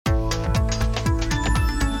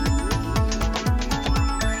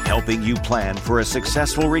helping you plan for a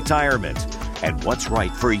successful retirement and what's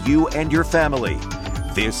right for you and your family.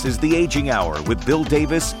 This is The Aging Hour with Bill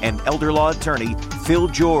Davis and elder law attorney Phil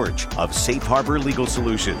George of Safe Harbor Legal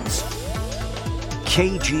Solutions.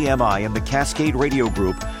 KGMI and the Cascade Radio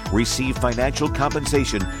Group receive financial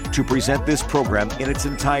compensation to present this program in its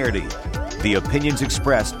entirety. The opinions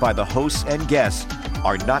expressed by the hosts and guests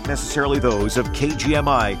are not necessarily those of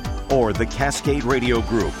KGMI or the Cascade Radio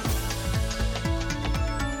Group.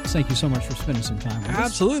 Thank you so much for spending some time with us.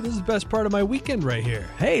 Absolutely. This is the best part of my weekend right here.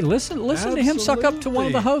 Hey, listen to him suck up to one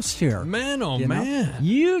of the hosts here. Man, oh, man.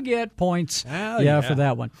 You get points for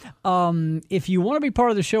that one. If you want to be part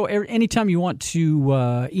of the show, anytime you want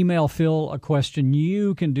to email Phil a question,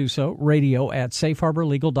 you can do so.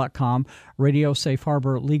 radio@safeharborlegal.com,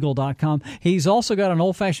 radio@safeharborlegal.com. He's also got an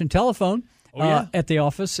old-fashioned telephone at the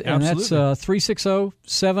office, and that's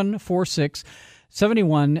 360-746-7169.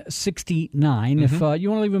 If you want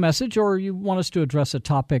to leave a message or you want us to address a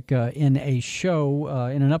topic in a show,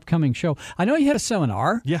 in an upcoming show. I know you had a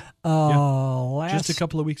seminar. Just a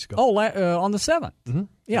couple of weeks ago. On the 7th. Mm-hmm.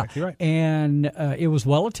 Yeah. Exactly right. And it was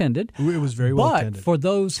well attended. It was very well attended. But for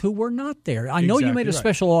those who were not there, I know you made a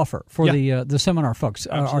special offer for the seminar folks.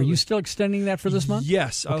 Are you still extending that for this month?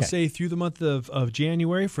 Yes. Okay. I'll say through the month of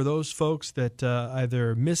January for those folks that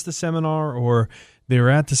either missed the seminar or they were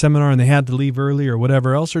at the seminar and they had to leave early or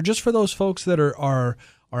whatever else, or just for those folks that are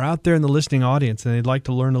out there in the listening audience and they'd like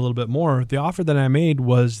to learn a little bit more, the offer that I made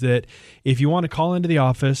was that if you want to call into the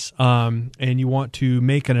office and you want to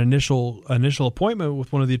make an initial appointment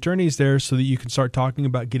with one of the attorneys there so that you can start talking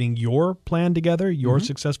about getting your plan together, your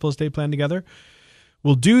successful estate plan together,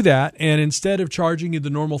 we'll do that. And instead of charging you the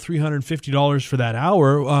normal $350 for that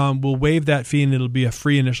hour, we'll waive that fee and it'll be a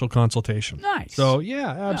free initial consultation. Nice. So, yeah,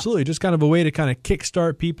 absolutely. Just kind of a way to kind of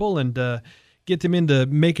kickstart people and get them into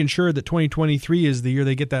making sure that 2023 is the year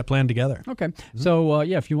they get that plan together. Okay. So,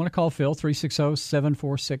 if you want to call Phil,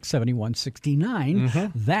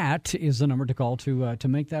 360-746-7169, that is the number to call to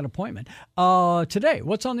make that appointment. Today,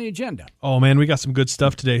 what's on the agenda? Oh, man, we got some good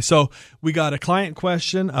stuff today. So we got a client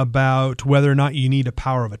question about whether or not you need a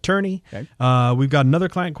power of attorney. Okay. We've got another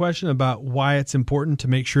client question about why it's important to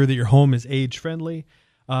make sure that your home is age-friendly.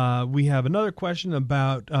 We have another question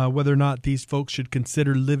about whether or not these folks should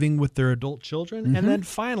consider living with their adult children. And then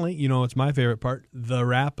finally, it's my favorite part, the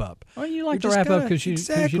wrap-up. Well, you like to wrap up because you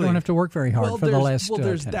don't have to work very hard for the last 10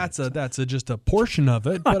 minutes. That's just a portion of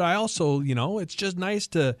it. But I also, it's just nice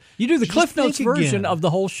to... You do the Cliff Notes version of the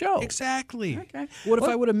whole show. Exactly. Okay. What if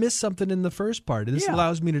I would have missed something in the first part? This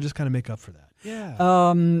allows me to just kind of make up for that.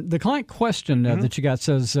 Yeah. The client question that you got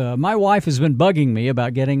says, my wife has been bugging me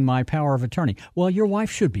about getting my power of attorney. Well, your wife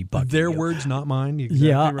should be bugging Their you. words, not mine.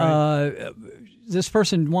 Exactly right. This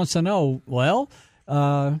person wants to know, why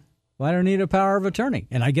do I need a power of attorney?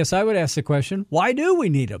 And I guess I would ask the question, why do we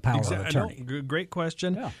need a power of attorney? Great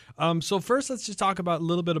question. Yeah. So first, let's just talk a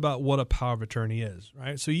little bit about what a power of attorney is,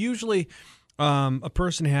 right? So usually a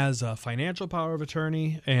person has a financial power of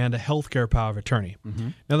attorney and a healthcare power of attorney.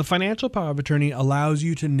 Now, the financial power of attorney allows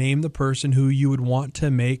you to name the person who you would want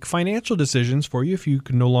to make financial decisions for you if you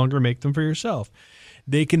can no longer make them for yourself.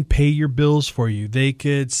 They can pay your bills for you. They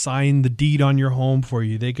could sign the deed on your home for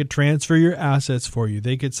you. They could transfer your assets for you.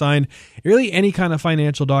 They could sign really any kind of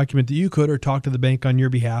financial document that you could or talk to the bank on your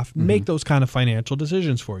behalf, make those kind of financial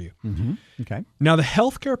decisions for you. Okay. Now, the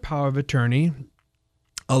healthcare power of attorney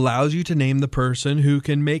allows you to name the person who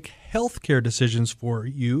can make healthcare decisions for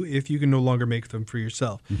you if you can no longer make them for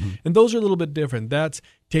yourself. And those are a little bit different. That's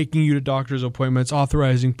taking you to doctor's appointments,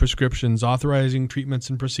 authorizing prescriptions, authorizing treatments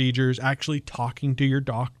and procedures, actually talking to your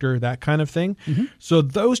doctor, that kind of thing. So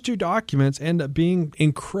those two documents end up being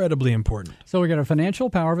incredibly important. So we got a financial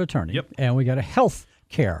power of attorney, and we got a health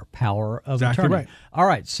care power of attorney. Right. All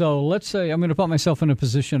right, so let's say I'm going to put myself in a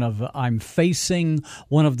position of I'm facing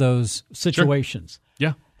one of those situations. Sure.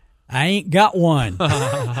 Yeah. I ain't got one.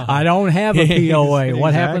 I don't have a POA. Exactly.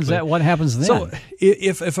 What happens then? So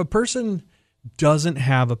if a person doesn't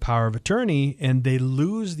have a power of attorney and they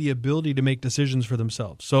lose the ability to make decisions for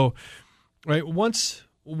themselves. So, right, once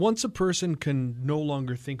a person can no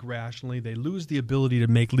longer think rationally, they lose the ability to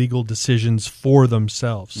make legal decisions for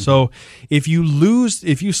themselves. So if you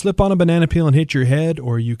slip on a banana peel and hit your head,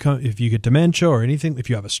 or if you get dementia or anything, if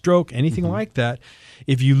you have a stroke, anything like that,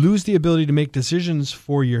 if you lose the ability to make decisions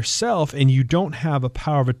for yourself and you don't have a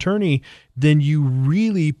power of attorney, then you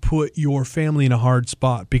really put your family in a hard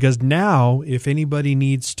spot, because now if anybody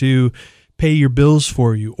needs to pay your bills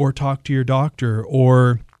for you or talk to your doctor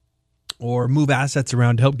or move assets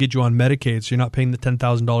around to help get you on Medicaid so you're not paying the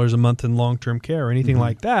 $10,000 a month in long-term care or anything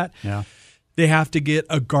like that, They have to get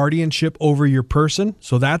a guardianship over your person.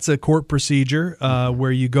 So that's a court procedure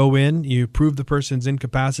where you go in, you prove the person's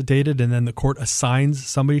incapacitated, and then the court assigns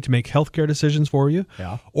somebody to make healthcare decisions for you.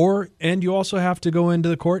 Yeah. And you also have to go into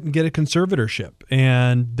the court and get a conservatorship.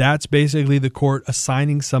 And that's basically the court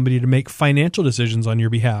assigning somebody to make financial decisions on your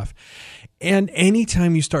behalf. And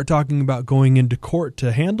anytime you start talking about going into court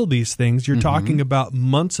to handle these things, you're talking about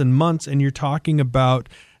months and months, and you're talking about,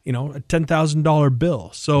 a $10,000 bill.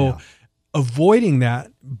 So avoiding that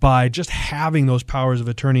by just having those powers of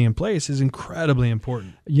attorney in place is incredibly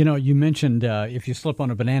important. You mentioned if you slip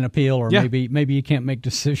on a banana peel, or maybe you can't make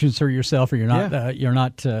decisions for yourself, or you're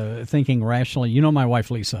not thinking rationally. My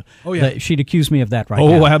wife Lisa. Oh yeah, she'd accuse me of that now.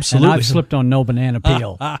 Oh, absolutely. And I've slipped on no banana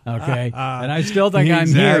peel. Okay, and I still think I'm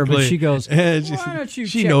here. But she goes, "Why don't you?"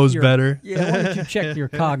 She knows better. Yeah, why don't you check your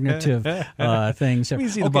cognitive things? Let me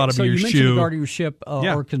see the bottom of your shoe. So you mentioned guardianship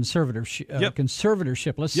or conservatorship.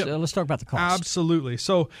 Conservatorship. Let's talk about the cost. Absolutely.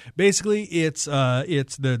 So basically, it's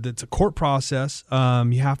a court process.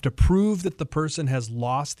 You have to prove that the person has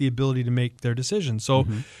lost the ability to make their decision. So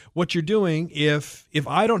what you're doing, if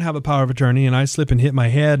I don't have a power of attorney and I slip and hit my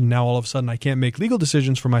head, and now all of a sudden I can't make legal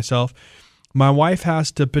decisions for myself, my wife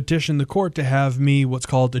has to petition the court to have me what's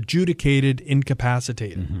called adjudicated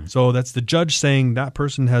incapacitated. So that's the judge saying that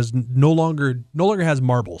person has no longer has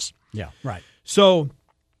marbles. Yeah, right. So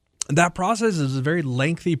that process is a very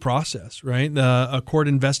lengthy process, right? A court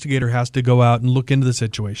investigator has to go out and look into the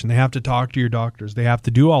situation. They have to talk to your doctors. They have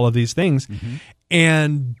to do all of these things.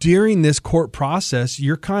 And during this court process,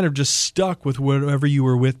 you're kind of just stuck with whatever you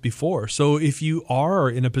were with before. So if you are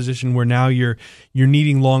in a position where now you're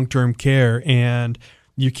needing long-term care and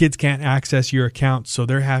your kids can't access your account, so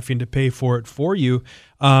they're having to pay for it for you,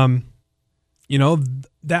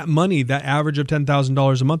 that money, that average of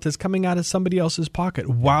 $10,000 a month, is coming out of somebody else's pocket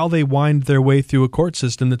while they wind their way through a court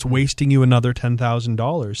system that's wasting you another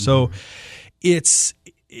 $10,000. So it's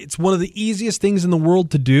one of the easiest things in the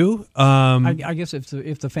world to do. I guess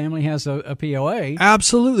if the family has a POA,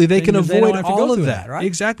 absolutely, they can avoid all of that. Right?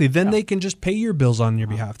 Exactly. Then they can just pay your bills on your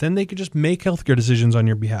behalf. Then they can just make healthcare decisions on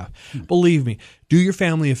your behalf. Believe me, do your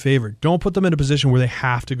family a favor. Don't put them in a position where they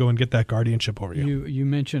have to go and get that guardianship over you. You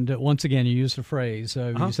mentioned, once again, you used a phrase.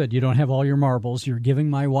 You said you don't have all your marbles. You're giving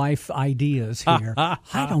my wife ideas here. I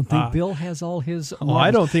don't think Bill has all his marbles.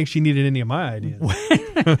 I don't think she needed any of my ideas.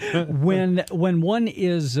 When one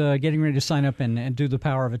is getting ready to sign up and do the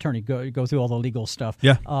power of attorney, go through all the legal stuff.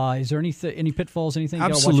 Yeah. Is there any pitfalls, anything?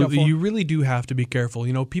 Absolutely. You you really do have to be careful.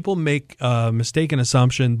 People make a mistaken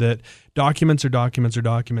assumption that documents are documents are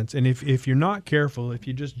documents. And if you're not careful, if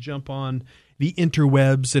you just jump on the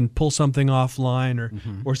interwebs and pull something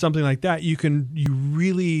offline or something like that, you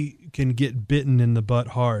really can get bitten in the butt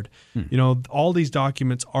hard. All these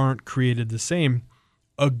documents aren't created the same.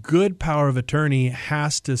 A good power of attorney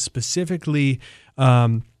has to specifically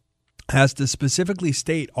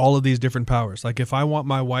state all of these different powers. Like if I want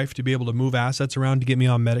my wife to be able to move assets around to get me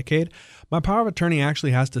on Medicaid, my power of attorney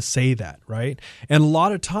actually has to say that, right? And a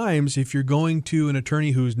lot of times, if you're going to an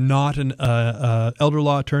attorney who's not an elder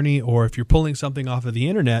law attorney, or if you're pulling something off of the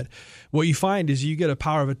internet, what you find is you get a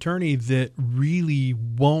power of attorney that really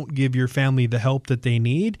won't give your family the help that they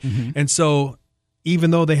need. And so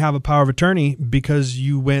even though they have a power of attorney, because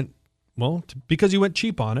you went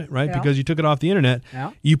cheap on it, right? Yeah. Because you took it off the internet,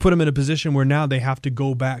 you put them in a position where now they have to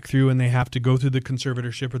go back through and they have to go through the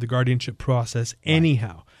conservatorship or the guardianship process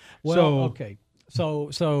anyhow. Well, okay.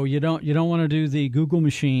 So you don't want to do the Google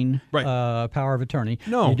machine power of attorney.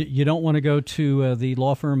 No. You don't want to go to the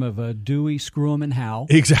law firm of Dewey, Screwham, and Howe.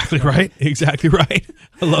 Exactly right. Exactly right.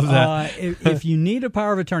 I love that. If you need a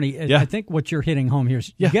power of attorney, I think what you're hitting home here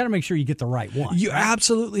is you got to make sure you get the right one. You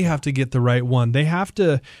absolutely have to get the right one. They have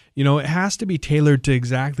to, it has to be tailored to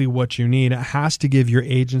exactly what you need. It has to give your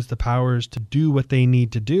agents the powers to do what they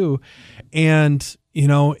need to do. And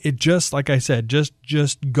it just, like I said, just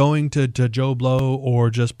going to Joe Blow or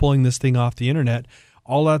just pulling this thing off the internet,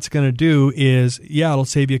 all that's going to do is, it'll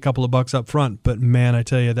save you a couple of bucks up front. But man, I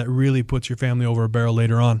tell you, that really puts your family over a barrel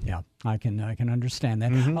later on. Yeah, I can understand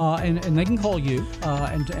that. And they can call you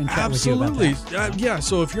and chat with you about that.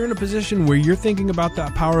 So if you're in a position where you're thinking about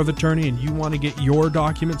that power of attorney and you want to get your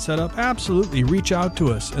document set up, absolutely reach out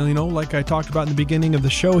to us. And like I talked about in the beginning of the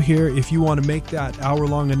show here, if you want to make that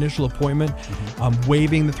hour-long initial appointment, I'm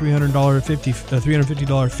waiving the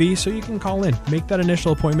 $350 fee, so you can call in, make that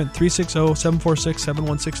initial appointment,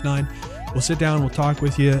 360-746-7169. We'll sit down, we'll talk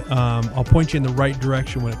with you. I'll point you in the right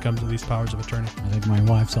direction when it comes to these powers of attorney. I think my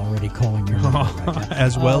wife's already calling your number right now.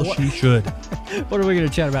 As well she should. What are we going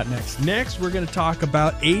to chat about next? Next, we're going to talk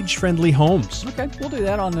about age-friendly homes. Okay, we'll do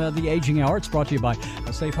that on the Aging Hour. It's brought to you by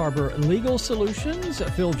Safe Harbor Legal Solutions.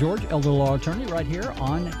 Phil George, elder law attorney, right here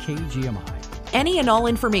on KGMI. Any and all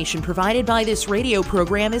information provided by this radio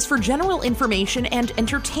program is for general information and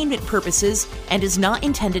entertainment purposes and is not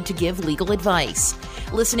intended to give legal advice.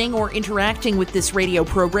 Listening or interacting with this radio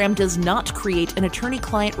program does not create an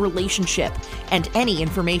attorney-client relationship, and any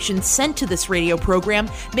information sent to this radio program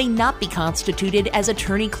may not be constituted as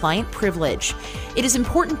attorney-client privilege. It is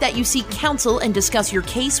important that you seek counsel and discuss your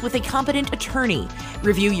case with a competent attorney.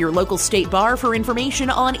 Review your local state bar for information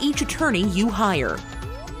on each attorney you hire.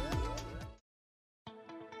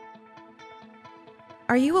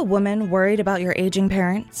 Are you a woman worried about your aging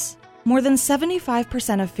parents? More than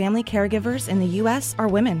 75% of family caregivers in the U.S. are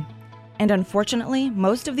women. And unfortunately,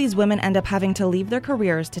 most of these women end up having to leave their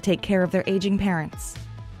careers to take care of their aging parents.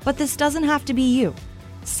 But this doesn't have to be you.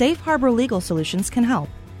 Safe Harbor Legal Solutions can help.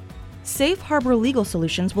 Safe Harbor Legal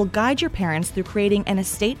Solutions will guide your parents through creating an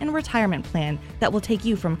estate and retirement plan that will take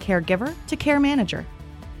you from caregiver to care manager.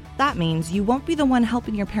 That means you won't be the one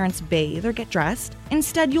helping your parents bathe or get dressed.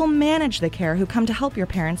 Instead, you'll manage the care who come to help your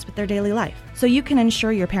parents with their daily life, so you can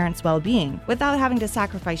ensure your parents' well-being without having to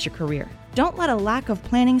sacrifice your career. Don't let a lack of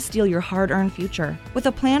planning steal your hard-earned future. With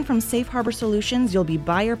a plan from Safe Harbor Solutions, you'll be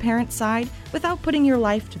by your parents' side without putting your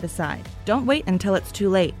life to the side. Don't wait until it's too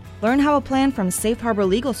late. Learn how a plan from Safe Harbor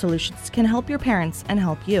Legal Solutions can help your parents and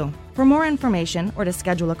help you. For more information or to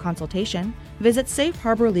schedule a consultation, visit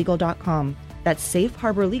safeharborlegal.com. That's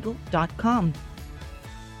safeharborlegal.com.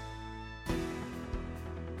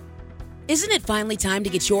 Isn't it finally time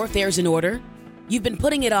to get your affairs in order? You've been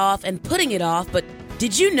putting it off, but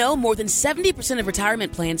did you know more than 70% of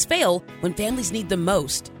retirement plans fail when families need them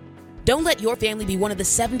most? Don't let your family be one of the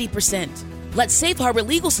 70%. Let Safe Harbor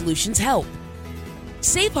Legal Solutions help.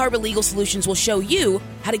 Safe Harbor Legal Solutions will show you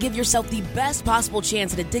how to give yourself the best possible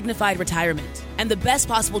chance at a dignified retirement and the best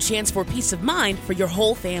possible chance for peace of mind for your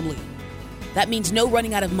whole family. That means no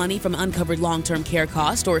running out of money from uncovered long-term care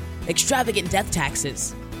costs or extravagant death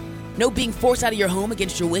taxes. No being forced out of your home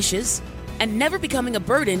against your wishes, and never becoming a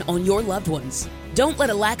burden on your loved ones. Don't let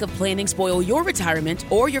a lack of planning spoil your retirement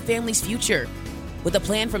or your family's future. With a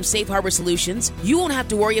plan from Safe Harbor Solutions, you won't have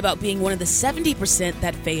to worry about being one of the 70%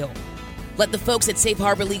 that fail. Let the folks at Safe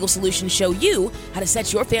Harbor Legal Solutions show you how to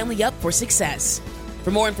set your family up for success.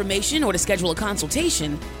 For more information or to schedule a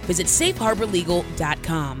consultation, visit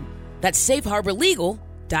safeharborlegal.com. That's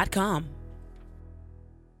safeharborlegal.com.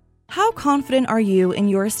 How confident are you in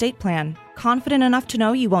your estate plan? Confident enough to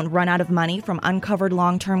know you won't run out of money from uncovered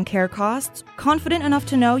long-term care costs? Confident enough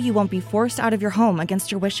to know you won't be forced out of your home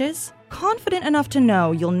against your wishes? Confident enough to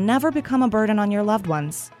know you'll never become a burden on your loved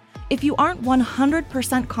ones? If you aren't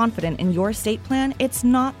 100% confident in your estate plan, it's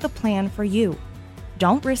not the plan for you.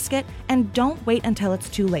 Don't risk it, and don't wait until it's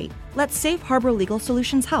too late. Let Safe Harbor Legal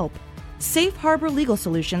Solutions help. Safe Harbor Legal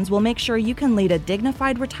Solutions will make sure you can lead a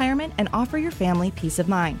dignified retirement and offer your family peace of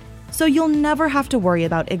mind. So you'll never have to worry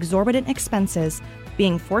about exorbitant expenses,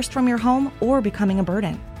 being forced from your home, or becoming a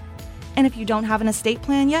burden. And if you don't have an estate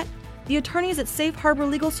plan yet, the attorneys at Safe Harbor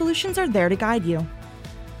Legal Solutions are there to guide you.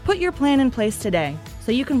 Put your plan in place today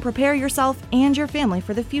so you can prepare yourself and your family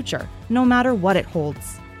for the future, no matter what it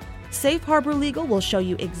holds. Safe Harbor Legal will show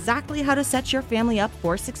you exactly how to set your family up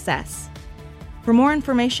for success. For more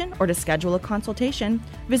information or to schedule a consultation,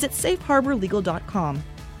 visit safeharborlegal.com.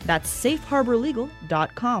 That's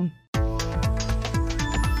safeharborlegal.com.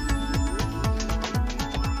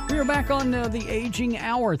 We are back on the Aging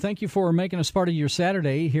Hour. Thank you for making us part of your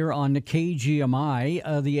Saturday here on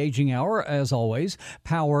KGMI. The Aging Hour, as always,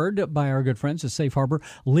 powered by our good friends at Safe Harbor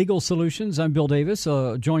Legal Solutions. I'm Bill Davis,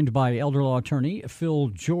 joined by elder law attorney Phil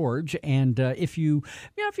George. And if you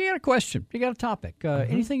got a question, you got a topic,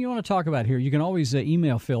 anything you want to talk about here, you can always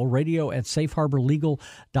email Phil,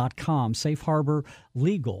 radio@safeharborlegal.com,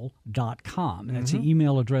 safeharborlegal.com. And that's the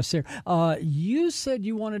email address there. You said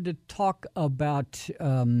you wanted to talk about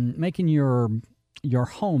making your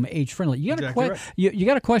home age friendly. You got you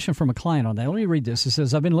got a question from a client on that. Let me read this. It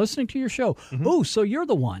says, "I've been listening to your show." Oh, so you're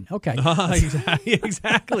the one. Okay.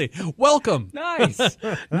 Exactly. Welcome. Nice.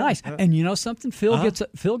 And you know something? Phil gets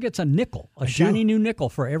a nickel, a shiny new nickel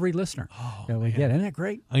for every listener that we get. Isn't that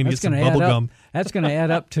great? I'm going to get some bubble gum. That's going to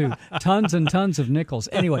add up to tons and tons of nickels.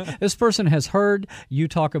 Anyway, this person has heard you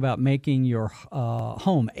talk about making your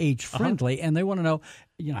home age friendly, and they want to know,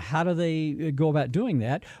 how do they go about doing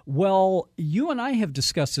that? Well, you and I have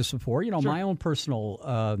discussed this before. Sure. My own personal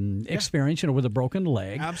experience, with a broken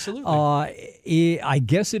leg. Absolutely. I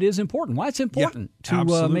guess it is important. Why it's important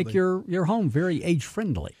to make your home very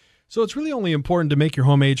age-friendly. So it's really only important to make your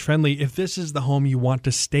home age-friendly if this is the home you want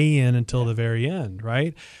to stay in until the very end,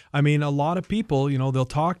 right? I mean, a lot of people, they'll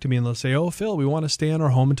talk to me and they'll say, oh, Phil, we want to stay in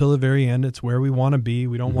our home until the very end. It's where we want to be.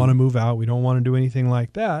 We don't want to move out. We don't want to do anything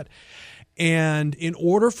like that. And in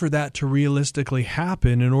order for that to realistically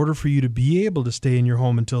happen, in order for you to be able to stay in your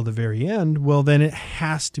home until the very end, well, then it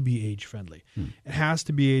has to be age-friendly. It has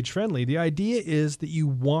to be age-friendly. The idea is that you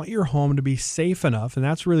want your home to be safe enough, and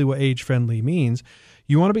that's really what age-friendly means.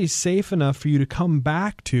 You want to be safe enough for you to come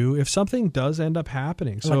back to if something does end up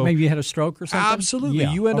happening. So like maybe you had a stroke or something? Absolutely.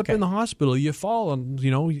 Yeah, you end up in the hospital, you fall on,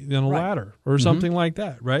 in a ladder or something like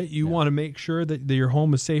that, right? You want to make sure that your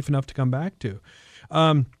home is safe enough to come back to.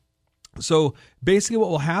 So basically what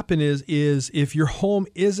will happen is if your home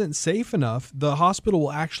isn't safe enough, the hospital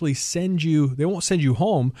will actually they won't send you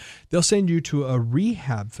home, they'll send you to a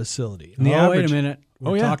rehab facility. And wait a minute.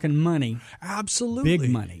 We're talking money. Absolutely. Big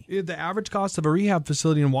money. The average cost of a rehab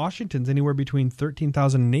facility in Washington is anywhere between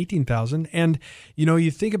 $13,000 and $18,000. And, you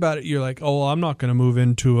think about it, you're like, oh, I'm not going to move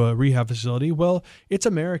into a rehab facility. Well, it's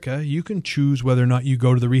America. You can choose whether or not you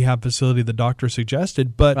go to the rehab facility the doctor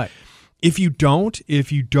suggested. But if you don't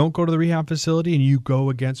go to the rehab facility and you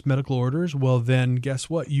go against medical orders, well, then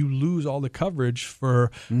guess what? You lose all the coverage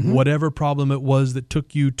for whatever problem it was that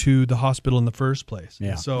took you to the hospital in the first place.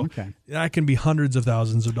 Yeah. So that can be hundreds of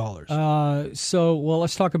thousands of dollars.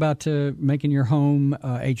 Let's talk about making your home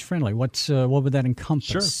age-friendly. What would that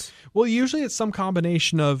encompass? Sure. Well, usually it's some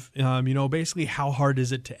combination of, basically how hard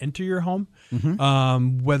is it to enter your home,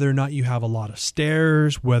 whether or not you have a lot of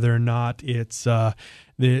stairs, whether or not it's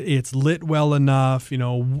lit well enough.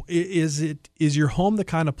 Is your home the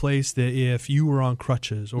kind of place that if you were on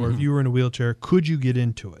crutches or if you were in a wheelchair, could you get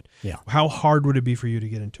into it? Yeah. How hard would it be for you to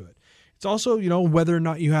get into it? It's also, whether or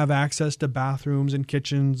not you have access to bathrooms and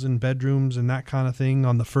kitchens and bedrooms and that kind of thing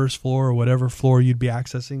on the first floor or whatever floor you'd be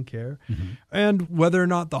accessing care. And whether or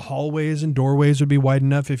not the hallways and doorways would be wide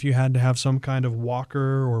enough if you had to have some kind of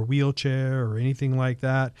walker or wheelchair or anything like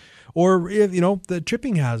that. Or if, the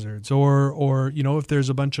tripping hazards or if there's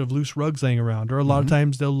a bunch of loose rugs laying around. Or a lot of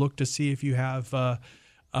times they'll look to see if you have,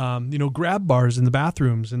 grab bars in the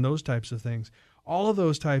bathrooms and those types of things. All of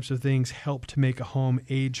those types of things help to make a home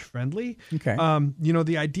age-friendly. Okay.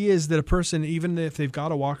 The idea is that a person, even if they've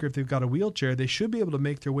got a walker, if they've got a wheelchair, they should be able to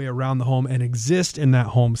make their way around the home and exist in that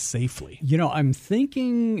home safely. I'm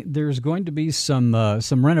thinking there's going to be some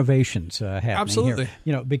renovations happening. Absolutely.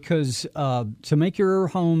 Here. Because to make your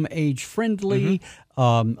home age-friendly,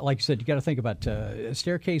 like you said, you got to think about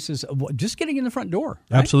staircases, just getting in the front door.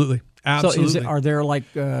 Right? Absolutely. So are there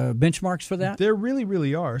benchmarks for that? There really,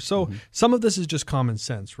 really are. So some of this is just common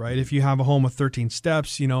sense, right? If you have a home with 13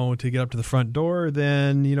 steps, to get up to the front door,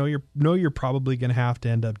 then, you're probably going to have to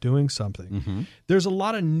end up doing something. There's a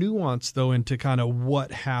lot of nuance, though, into kind of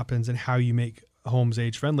what happens and how you make homes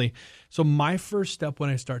age-friendly. So my first step when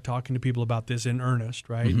I start talking to people about this in earnest,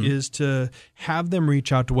 right, is to have them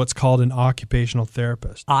reach out to what's called an occupational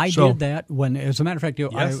therapist. I did that when, as a matter of fact,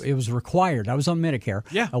 it was required. I was on Medicare.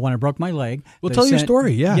 Yeah. When I broke my leg. Well, tell your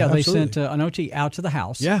story. Yeah, Yeah, absolutely. they sent an OT out to the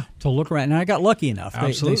house to look around. And I got lucky enough.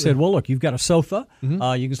 They said, well, look, you've got a sofa. You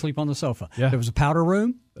can sleep on the sofa. Yeah. There was a powder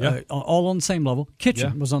room. All on the same level.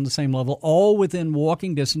 Kitchen was on the same level, all within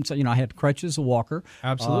walking distance. I had crutches, a walker.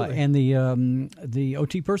 Absolutely. And the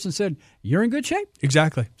OT person said, "You're in good shape."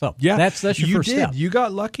 Exactly. So that's your first step. You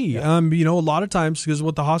got lucky. Yeah. A lot of times, because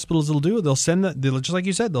what the hospitals will do, they'll send just like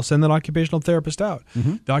you said, they'll send that occupational therapist out.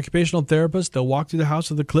 The occupational therapist, they'll walk through the house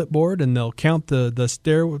with a clipboard and they'll count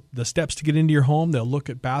the steps to get into your home. They'll look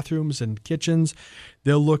at bathrooms and kitchens.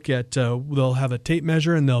 They'll look at, they'll have a tape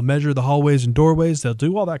measure and they'll measure the hallways and doorways. They'll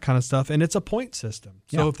do all that kind of stuff. And it's a point system.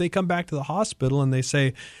 So if they come back to the hospital and they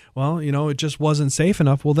say, well, it just wasn't safe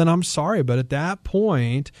enough, well, then I'm sorry. But at that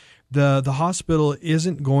point, the hospital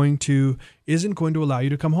isn't going to allow you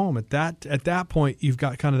to come home. At that point, you've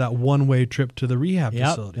got kind of that one-way trip to the rehab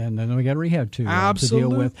facility. And then we got rehab to deal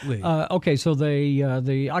with. Okay, so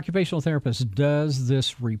the occupational therapist does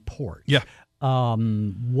this report. Yeah.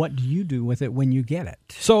 What do you do with it when you get it?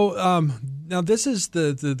 So now this is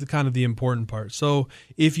the kind of the important part. So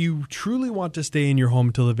if you truly want to stay in your home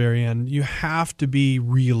until the very end, you have to be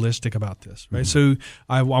realistic about this, right? So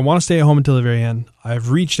I want to stay at home until the very end.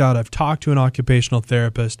 I've reached out. I've talked to an occupational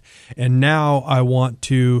therapist, and now I want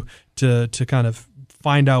to kind of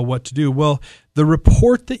find out what to do. Well, the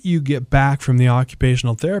report that you get back from the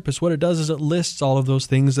occupational therapist, what it does is it lists all of those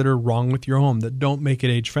things that are wrong with your home that don't make it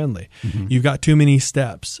age-friendly. You've got too many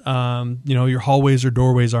steps. Your hallways or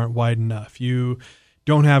doorways aren't wide enough. You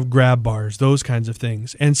don't have grab bars, those kinds of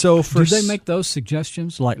things. And so do they make those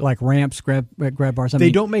suggestions, like ramps, grab bars? They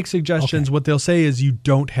don't make suggestions. Okay. What they'll say is you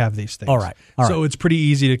don't have these things. All right. So it's pretty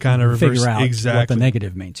easy to kind of figure out exactly what the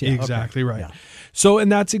negative means. Yeah, exactly right. Yeah. So,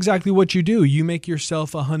 and that's exactly what you do. You make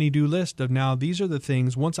yourself a honey-do list of, now these are the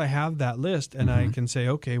things. Once I have that list and I can say,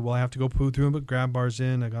 okay, well, I have to go put through and put grab bars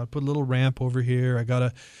in. I got to put a little ramp over here. I got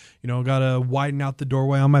to widen out the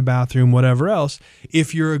doorway on my bathroom, whatever else.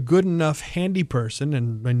 If you're a good enough handy person,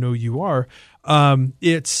 and I know you are,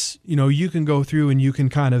 it's, you can go through and you can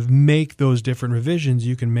kind of make those different revisions.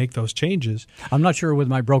 You can make those changes. I'm not sure with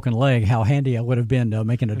my broken leg how handy I would have been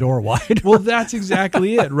making a door wide. Well, that's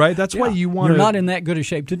exactly it, right? That's why you want to. You're not in that good a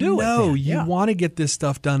shape to do it. No, you want to get this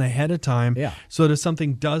stuff done ahead of time. Yeah. So that if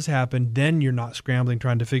something does happen, then you're not scrambling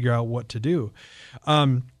trying to figure out what to do.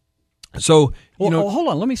 Hold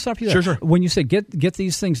on. Let me stop you there. Sure. When you say get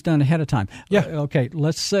these things done ahead of time, okay.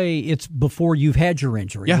 Let's say it's before you've had your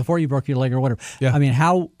injury, before you broke your leg or whatever. Yeah. I mean,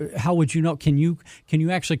 how would you know? Can you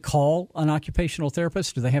actually call an occupational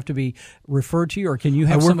therapist? Do they have to be referred to you, or can you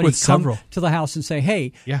have somebody come to the house and say,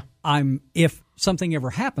 "Hey, if something ever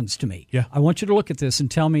happens to me, I want you to look at this and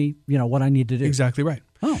tell me, what I need to do." Exactly right.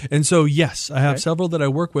 Oh. And so, yes, I have several that I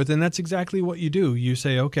work with, and that's exactly what you do. You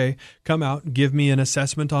say, okay, come out, give me an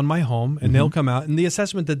assessment on my home, and they'll come out, and the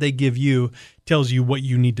assessment that they give you tells you what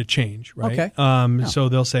you need to change, right? Okay. So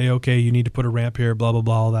they'll say, okay, you need to put a ramp here, blah, blah,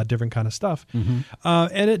 blah, all that different kind of stuff.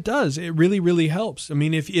 And it does. It really, really helps. I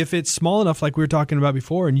mean, if it's small enough, like we were talking about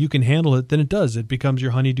before, and you can handle it, then it does. It becomes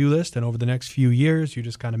your honey-do list, and over the next few years, you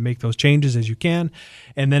just kind of make those changes as you can.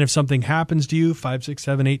 And then if something happens to you 5, 6,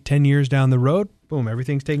 7, 8, 10 years down the road, boom,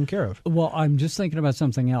 everything's taken care of. Well, I'm just thinking about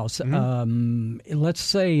something else. Let's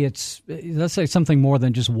say something more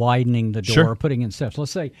than just widening the door or putting in steps.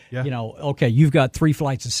 Let's say, okay, you've got 3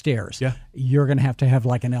 flights of stairs. Yeah. You're going to have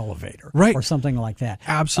like an elevator, right, or something like that.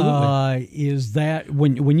 Absolutely. Is that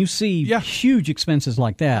when you see huge expenses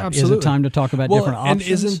like that? Absolutely. Is it time to talk about different options?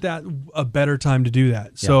 And isn't that a better time to do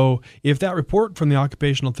that? Yeah. So if that report from the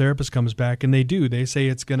occupational therapist comes back, and they say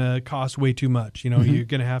it's going to cost way too much, you're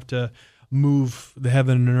going to have to move the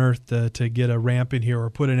heaven and earth to get a ramp in here or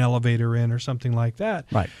put an elevator in or something like that,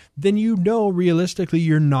 right, then realistically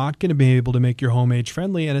you're not going to be able to make your home age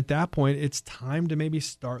friendly. And at that point, it's time to maybe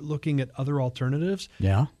start looking at other alternatives.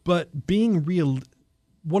 Yeah. But being real,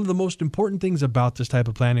 one of the most important things about this type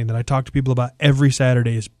of planning that I talk to people about every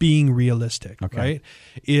Saturday is being realistic, right?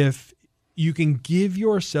 If you can give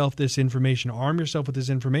yourself this information, arm yourself with this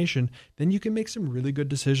information, then you can make some really good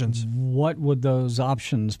decisions. What would those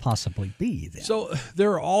options possibly be then? So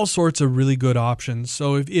there are all sorts of really good options.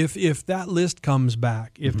 So if that list comes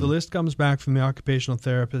back, if the list comes back from the occupational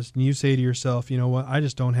therapist and you say to yourself, you know what, I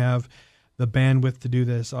just don't have the bandwidth to do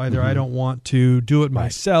this. Either I don't want to do it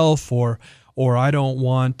myself or I don't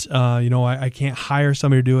want, I can't hire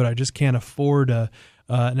somebody to do it. I just can't afford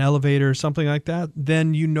an elevator or something like that,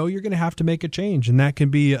 then you're going to have to make a change. And that can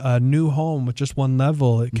be a new home with just one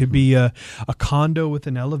level. It could be a condo with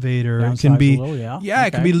an elevator. Downsize it can be,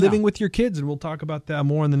 it could be living with your kids, and we'll talk about that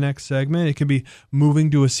more in the next segment. It could be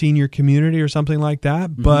moving to a senior community or something like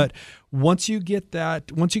that. But once you get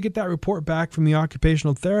that report back from the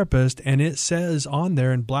occupational therapist, and it says on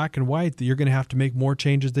there in black and white that you're going to have to make more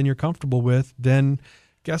changes than you're comfortable with, then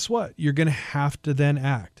guess what? You're going to have to then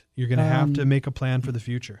act. You're going to have to make a plan for the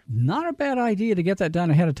future. Not a bad idea to get that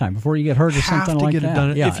done ahead of time before you get hurt or something like that.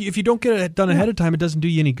 Done. Yeah. If you don't get it done ahead of time, it doesn't do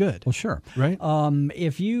you any good. Well, sure. Right?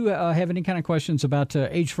 If you have any kind of questions about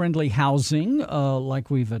age-friendly housing,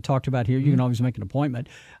 like we've talked about here, you can always make an appointment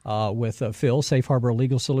with Phil, Safe Harbor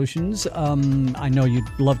Legal Solutions. I know you'd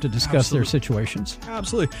love to discuss their situations.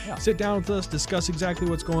 Absolutely. Yeah. Sit down with us, discuss exactly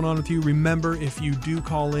what's going on with you. Remember, if you do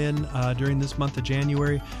call in during this month of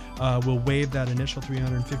January, we'll waive that initial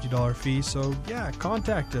 $350 fee. So,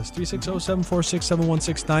 contact us,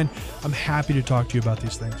 360-746-7169. I'm happy to talk to you about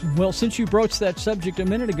these things. Well, since you broached that subject a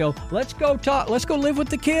minute ago, let's go live with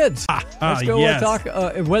the kids. Let's go talk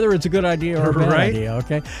whether it's a good idea or a bad idea,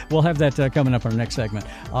 okay? We'll have that coming up in our next segment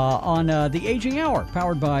on The Aging Hour,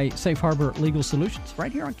 powered by Safe Harbor Legal Solutions,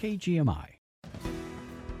 right here on KGMI.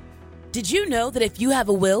 Did you know that if you have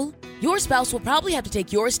a will, your spouse will probably have to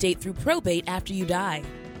take your estate through probate after you die?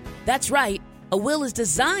 That's right. A will is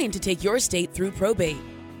designed to take your estate through probate.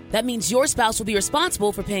 That means your spouse will be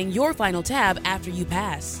responsible for paying your final tab after you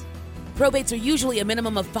pass. Probates are usually a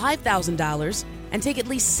minimum of $5,000 and take at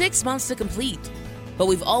least 6 months to complete. But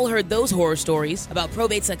we've all heard those horror stories about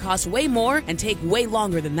probates that cost way more and take way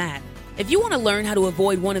longer than that. If you want to learn how to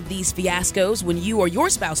avoid one of these fiascos when you or your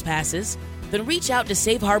spouse passes, then reach out to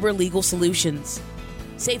Safe Harbor Legal Solutions.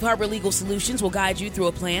 Safe Harbor Legal Solutions will guide you through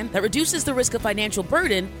a plan that reduces the risk of financial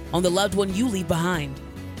burden on the loved one you leave behind.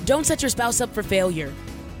 Don't set your spouse up for failure.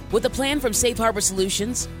 With a plan from Safe Harbor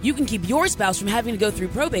Solutions, you can keep your spouse from having to go through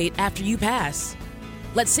probate after you pass.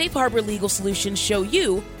 Let Safe Harbor Legal Solutions show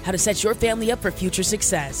you how to set your family up for future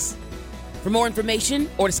success. For more information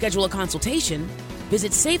or to schedule a consultation,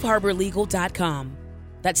 visit safeharborlegal.com.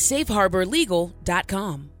 That's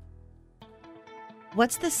safeharborlegal.com.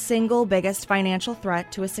 What's the single biggest financial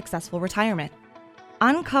threat to a successful retirement?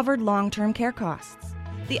 Uncovered long-term care costs.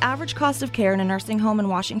 The average cost of care in a nursing home in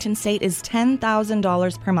Washington state is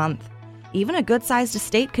 $10,000 per month. Even a good-sized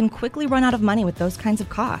estate can quickly run out of money with those kinds of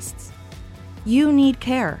costs. You need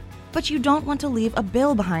care, but you don't want to leave a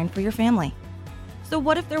bill behind for your family. So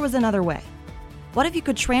what if there was another way? What if you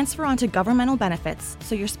could transfer onto governmental benefits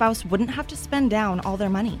so your spouse wouldn't have to spend down all their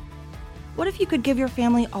money? What if you could give your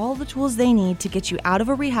family all the tools they need to get you out of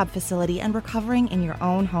a rehab facility and recovering in your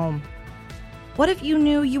own home? What if you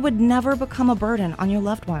knew you would never become a burden on your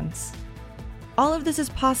loved ones? All of this is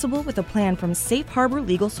possible with a plan from Safe Harbor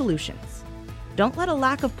Legal Solutions. Don't let a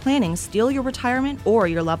lack of planning steal your retirement or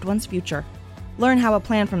your loved one's future. Learn how a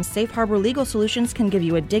plan from Safe Harbor Legal Solutions can give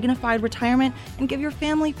you a dignified retirement and give your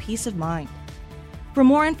family peace of mind. For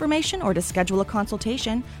more information or to schedule a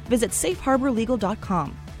consultation, visit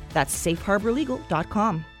safeharborlegal.com. That's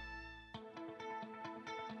safeharborlegal.com.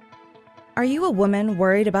 Are you a woman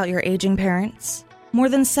worried about your aging parents? More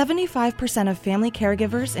than 75% of family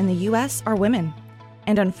caregivers in the U.S. are women.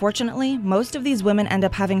 And unfortunately, most of these women end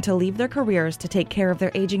up having to leave their careers to take care of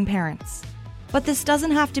their aging parents. But this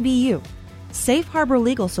doesn't have to be you. Safe Harbor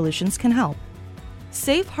Legal Solutions can help.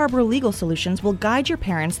 Safe Harbor Legal Solutions will guide your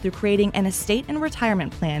parents through creating an estate and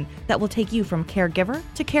retirement plan that will take you from caregiver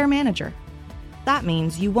to care manager. That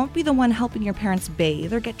means you won't be the one helping your parents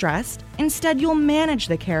bathe or get dressed. Instead, you'll manage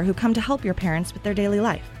the care who come to help your parents with their daily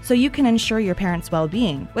life, so you can ensure your parents'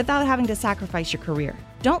 well-being without having to sacrifice your career.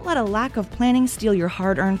 Don't let a lack of planning steal your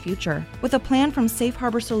hard-earned future. With a plan from Safe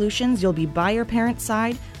Harbor Solutions, you'll be by your parents'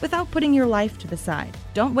 side without putting your life to the side.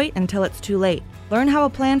 Don't wait until it's too late. Learn how a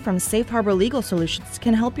plan from Safe Harbor Legal Solutions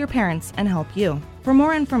can help your parents and help you. For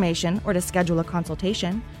more information or to schedule a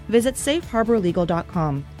consultation, visit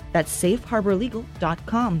safeharborlegal.com. That's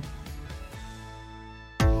safeharborlegal.com.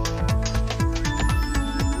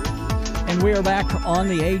 And we are back on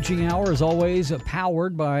the Aging Hour, as always,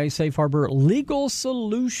 powered by Safe Harbor Legal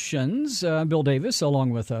Solutions. Bill Davis,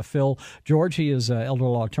 along with Phil George. He is an elder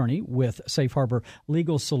law attorney with Safe Harbor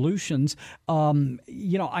Legal Solutions. I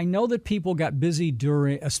know that people got busy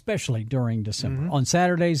especially during December. Mm-hmm. On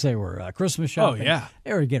Saturdays, they were Christmas shopping. Oh, yeah.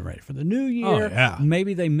 They were getting ready for the new year. Oh, yeah.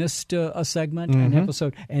 Maybe they missed a segment, an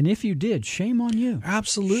episode. And if you did, shame on you.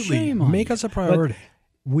 Absolutely. Shame on Make you. us a priority. But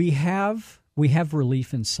we have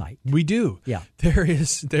relief in sight. We do. Yeah. There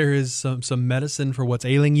is some medicine for what's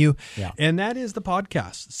ailing you. Yeah. And that is the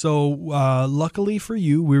podcast. So luckily for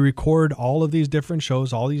you, we record all of these different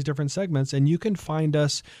shows, all these different segments, and you can find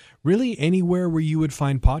us really anywhere where you would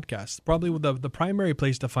find podcasts. Probably the primary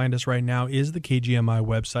place to find us right now is the KGMI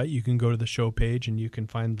website. You can go to the show page and you can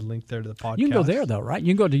find the link there to the podcast. You can go there, though, right?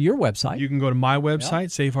 You can go to your website. You can go to my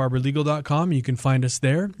website, safeharborlegal.com. You can find us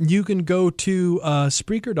there. You can go to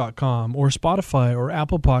Spreaker.com or Spotify or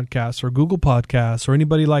Apple Podcasts or Google Podcasts or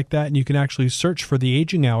anybody like that, and you can actually search for The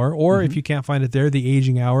Aging Hour, or if you can't find it there, The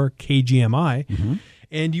Aging Hour KGMI. Mm-hmm.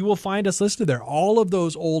 And you will find us listed there. All of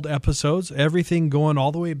those old episodes, everything going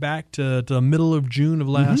all the way back to the middle of June of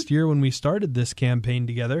last year when we started this campaign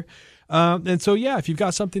together. And so, if you've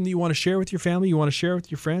got something that you want to share with your family, you want to share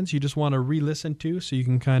with your friends, you just want to re-listen to so you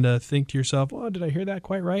can kind of think to yourself, oh, did I hear that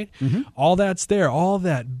quite right? Mm-hmm. All that's there. All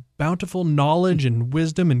that bountiful knowledge and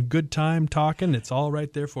wisdom and good time talking, it's all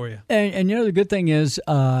right there for you. And the good thing is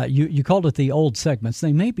you called it the old segments.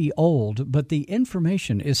 They may be old, but the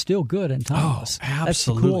information is still good and timeless. Oh, absolutely. That's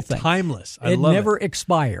the cool thing. Timeless. It never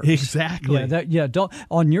expires. Exactly. Don't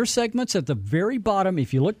on your segments at the very bottom,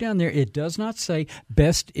 if you look down there, it does not say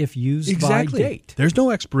best if used by date. There's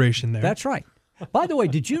no expiration there. That's right. By the way,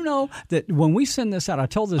 did you know that when we send this out, I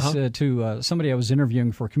told this to somebody I was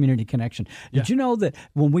interviewing for Community Connection. Did you know that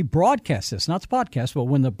when we broadcast this, not the podcast, but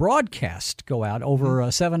when the broadcasts go out over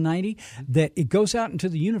 790, that it goes out into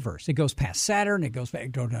the universe. It goes past Saturn. It goes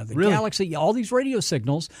back to the galaxy. All these radio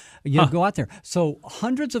signals go out there. So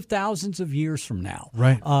hundreds of thousands of years from now,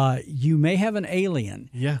 you may have an alien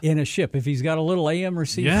in a ship. If he's got a little AM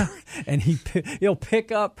receiver, and he'll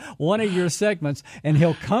pick up one of your segments, and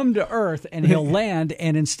he'll come to Earth, and he'll land,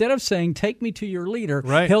 and instead of saying, take me to your leader,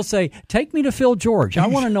 Right. he'll say, take me to Phil George. I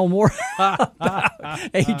want to know more about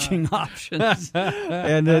aging options.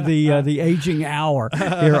 And the aging hour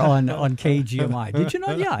here on KGMI. Did you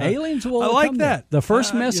know? Yeah, aliens will I like come that. there. The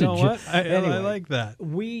first message. You know what? I Anyway, like that.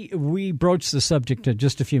 We broached the subject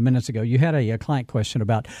just a few minutes ago. You had a client question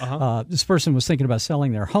about this person was thinking about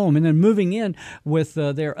selling their home and then moving in with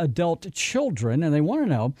their adult children, and they want to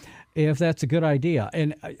know if that's a good idea.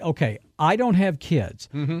 And okay, I don't have kids,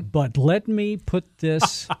 but let me put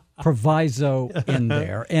this proviso in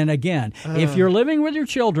there. And again, if you're living with your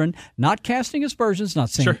children, not casting aspersions,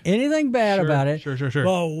 not saying anything bad about it, Sure.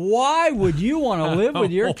 but why would you want to live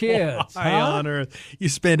with your kids? Why on earth? You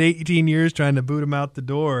spent 18 years trying to boot them out the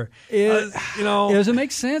door. Does it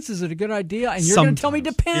make sense? Is it a good idea? And you're going to tell me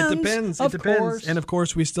depends. It depends. Of It depends. course. And of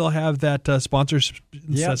course, we still have that sponsorship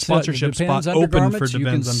Depends spot open for Undergarments. You can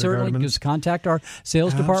Depends certainly Undergarments. just contact our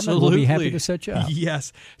sales department. We'll be happy to set you up.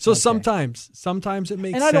 Yes. So sometimes it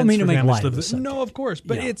makes And sense. I don't mean to for make families light of the subject. No, of course,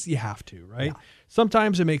 but Yeah. you have to, right? Yeah.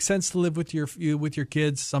 Sometimes it makes sense to live with your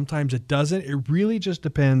kids. Sometimes it doesn't. It really just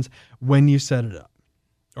depends when you set it up,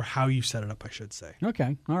 or how you set it up, I should say.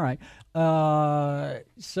 Okay. All right.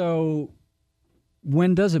 So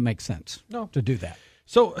when does it make sense to do that?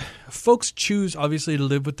 So folks choose, obviously, to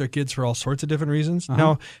live with their kids for all sorts of different reasons.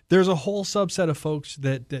 Now, there's a whole subset of folks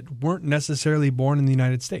that weren't necessarily born in the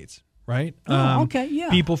United States, right? Okay, yeah.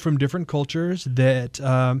 People from different cultures that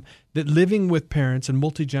living with parents and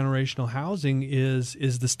multi-generational housing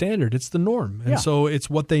is the standard. It's the norm. And so it's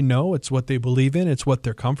what they know. It's what they believe in. It's what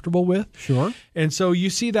they're comfortable with. Sure. And so you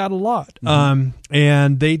see that a lot.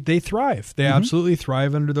 And they thrive. They absolutely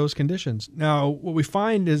thrive under those conditions. Now, what we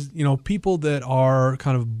find is, people that are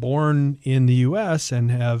kind of born in the U.S. and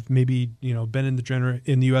have maybe, been in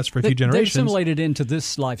the U.S. for a few generations. They've assimilated into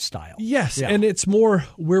this lifestyle. Yes. Yeah. And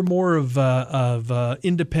we're more of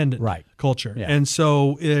independent culture. Yeah. And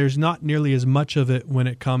so there's not nearly as much of it when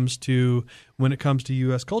it comes to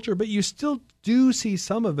U.S. culture, but you still do see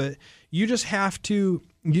some of it. You just have to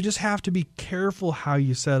be careful how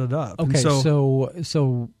you set it up. Okay, And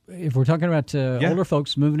so if we're talking about older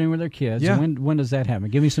folks moving in with their kids, when does that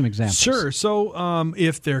happen? Give me some examples. Sure. So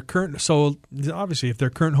if their current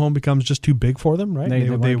home becomes just too big for them, right? They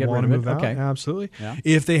want to move out. Okay. Absolutely. Yeah.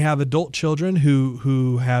 If they have adult children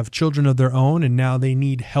who have children of their own and now they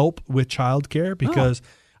need help with childcare because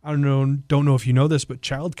I don't know if you know this, but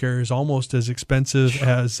childcare is almost as expensive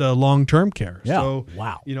as long-term care. Yeah. So,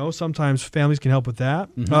 wow. Sometimes families can help with that.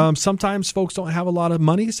 Sometimes folks don't have a lot of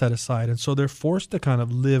money set aside, and so they're forced to kind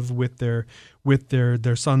of live with their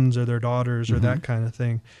sons or their daughters or that kind of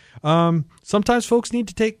thing. Sometimes folks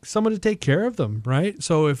need someone to take care of them, right?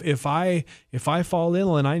 So if I fall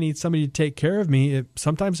ill and I need somebody to take care of me,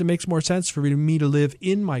 sometimes it makes more sense for me to live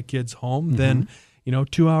in my kid's home than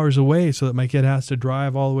 2 hours away, so that my kid has to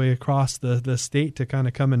drive all the way across the state to kind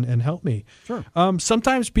of come and help me. Sure.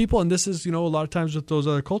 Sometimes people, and this is, a lot of times with those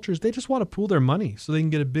other cultures, they just want to pool their money so they can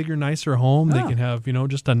get a bigger, nicer home. They can have,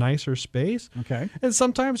 just a nicer space. Okay. And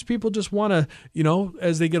sometimes people just want to,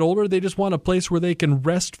 as they get older, they just want a place where they can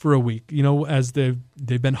rest for a week, as they've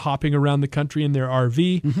been hopping around the country in their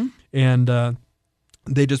RV and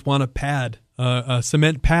they just want a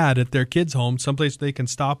cement pad at their kids' home, someplace they can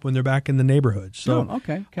stop when they're back in the neighborhood. So,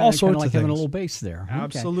 okay, all sorts like of having things. a little base there.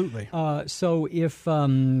 Absolutely. Okay. So if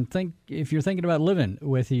you're thinking about living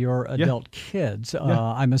with your adult kids,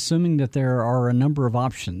 I'm assuming that there are a number of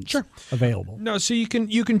options available. No, so you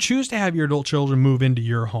can choose to have your adult children move into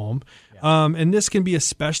your home, and this can be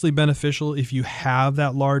especially beneficial if you have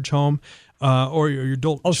that large home. Or your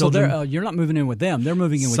adult children. So you're not moving in with them; they're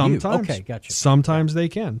moving in with you. Okay, gotcha. Sometimes they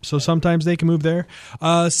can. So sometimes they can move there.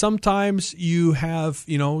 Sometimes you have,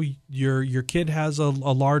 your kid has a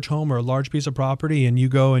large home or a large piece of property, and you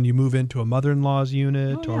go and you move into a mother-in-law's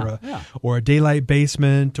unit or a daylight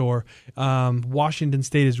basement. Or Washington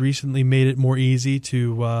State has recently made it more easy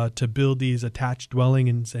to build these attached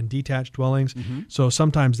dwellings and detached dwellings. So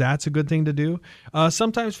sometimes that's a good thing to do.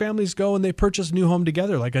 Sometimes families go and they purchase a new home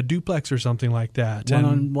together, like a duplex or something like that. One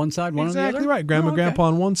on one side, one on the other? Exactly right. Grandma and grandpa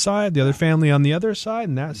on one side, the other family on the other side,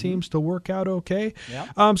 and that seems to work out okay.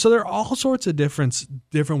 Yep. So there are all sorts of different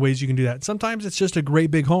ways you can do that. Sometimes it's just a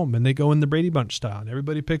great big home, and they go in the Brady Bunch style, and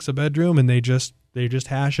everybody picks a bedroom, and they just They just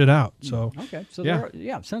hash it out. So okay, so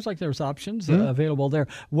yeah. Sounds like there's options available there.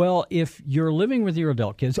 Well, if you're living with your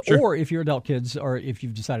adult kids, or if your adult kids, or if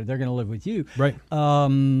you've decided they're going to live with you, right?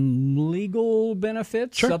 Legal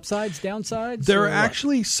benefits, upsides, downsides. There are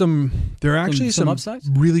actually some upsides?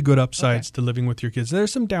 really good upsides to living with your kids.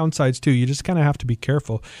 There's some downsides too. You just kind of have to be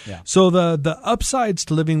careful. Yeah. So the upsides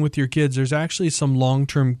to living with your kids, there's actually some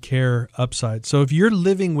long-term care upsides. So if you're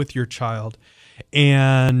living with your child,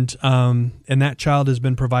 and that child has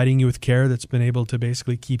been providing you with care that's been able to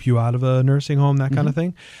basically keep you out of a nursing home, that kind of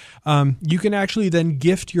thing, you can actually then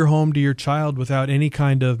gift your home to your child without any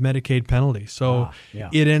kind of Medicaid penalty. So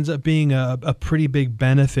it ends up being a pretty big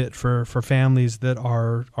benefit for families that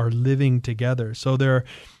are living together. So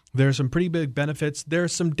there's some pretty big benefits.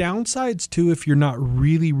 There's some downsides too if you're not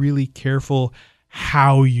really, really careful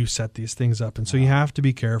how you set these things up. And so you have to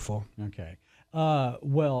be careful. Okay.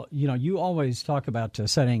 Well, you always talk about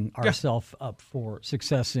setting ourselves up for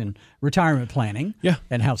success in retirement planning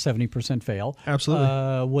and how 70% fail.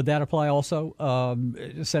 Absolutely. Would that apply also,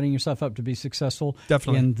 setting yourself up to be successful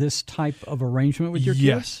Definitely. in this type of arrangement with your kids?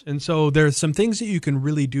 Yes. And so there's some things that you can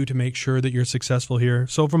really do to make sure that you're successful here.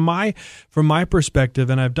 So from my perspective,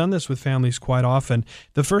 and I've done this with families quite often,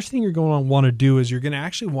 the first thing you're going to want to do is you're going to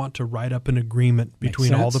actually want to write up an agreement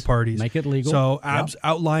between all the parties. Make it legal. So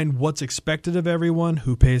outline what's expected of everyone,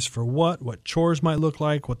 who pays for what chores might look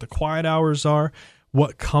like, what the quiet hours are,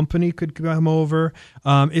 what company could come over.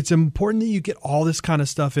 It's important that you get all this kind of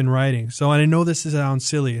stuff in writing. So, and I know this sounds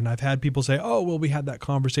silly, and I've had people say, oh, well, we had that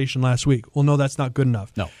conversation last week. Well, no, that's not good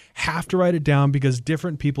enough. No. Have to write it down because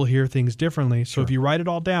different people hear things differently. So if you write it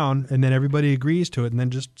all down and then everybody agrees to it and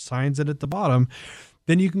then just signs it at the bottom,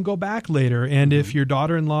 then you can go back later. And if your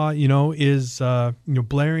daughter-in-law, is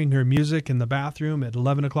blaring her music in the bathroom at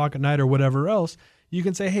 11 o'clock at night or whatever else, you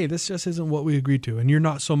can say, hey, this just isn't what we agreed to. And you're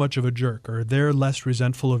not so much of a jerk, or they're less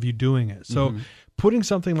resentful of you doing it. So putting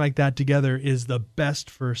something like that together is the best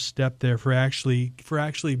first step there for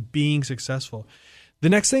actually being successful. The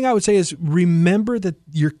next thing I would say is remember that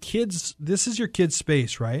your kids, this is your kids'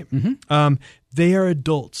 space, right? They are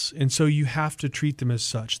adults, and so you have to treat them as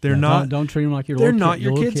such. They're not. Don't treat them like your they're not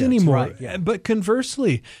your kids anymore. Right, yeah. But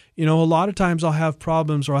conversely, a lot of times I'll have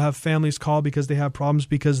problems, or I'll have families call because they have problems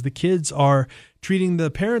because the kids are treating the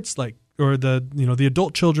parents like, or the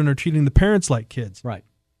adult children are treating the parents like kids. Right.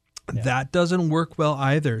 Yeah. That doesn't work well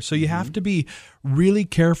either. So you have to be really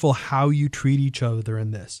careful how you treat each other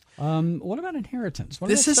in this. What about inheritance?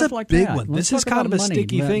 This is a big one. This is kind of a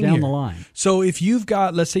sticky thing down here. The line. So if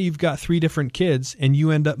let's say you've got 3 different kids and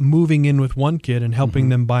you end up moving in with one kid and helping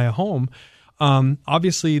them buy a home,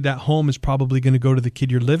 obviously that home is probably going to go to the kid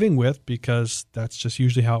you're living with because that's just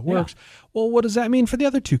usually how it works. Yeah. Well, what does that mean for the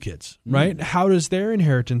other 2 kids, right? How does their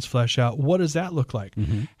inheritance flesh out? What does that look like?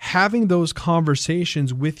 Having those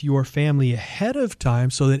conversations with your family ahead of time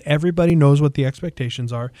so that everybody knows what the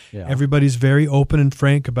expectations are. Yeah. Everybody's very open and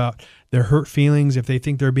frank about their hurt feelings if they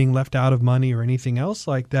think they're being left out of money or anything else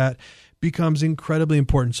like that becomes incredibly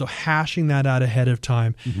important. So hashing that out ahead of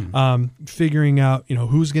time, figuring out,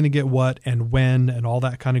 who's going to get what and when and all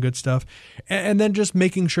that kind of good stuff. And then just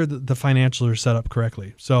making sure that the financials are set up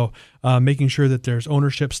correctly. So making sure that there's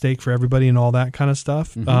ownership stake for everybody and all that kind of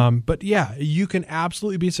stuff. But yeah, you can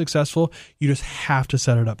absolutely be successful. You just have to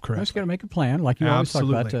set it up correctly. Just got to make a plan, like you always talk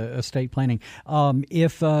about estate planning.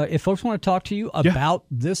 If folks want to talk to you about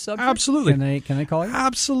this subject, absolutely. Can they call you?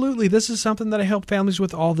 Absolutely. This is something that I help families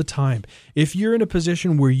with all the time. If you're in a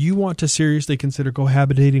position where you want to seriously consider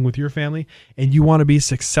cohabitating with your family and you want to be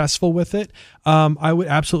successful with it, I would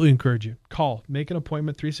absolutely encourage you. Call, make an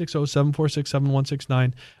appointment,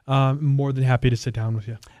 360-746-7169. I'm more than happy to sit down with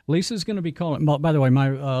you. Lisa's going to be calling. By the way, my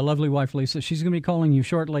lovely wife, Lisa, she's going to be calling you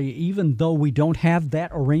shortly, even though we don't have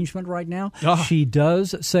that arrangement right now. She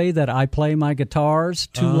does say that I play my guitars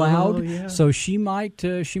too loud. Yeah. So she might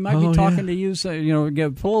be talking to you. So, put a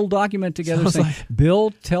little document together saying,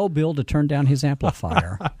 tell Bill to turn down his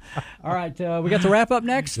amplifier. All right. We got the wrap up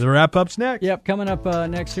next. The wrap up's next. Yep. Coming up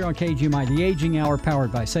next here on KGMI, the Aging Hour,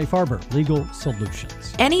 powered by Safe Harbor Legal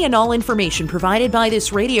Solutions. Any and all information provided by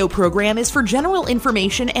this radio program is for general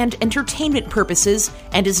information and entertainment purposes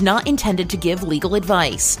and is not intended to give legal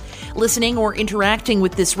advice. Listening or interacting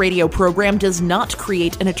with this radio program does not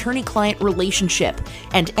create an attorney-client relationship,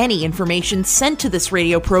 and any information sent to this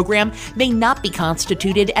radio program may not be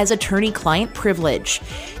constituted as attorney-client privilege.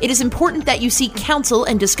 It is important that you seek counsel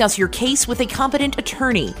and discuss your case with a competent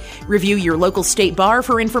attorney. Review your local state bar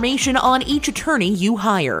for information on each attorney you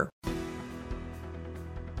hire.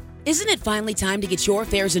 Isn't it finally time to get your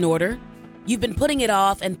affairs in order? You've been putting it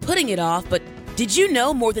off, but Did you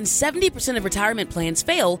know more than 70% of retirement plans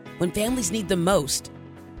fail when families need them most?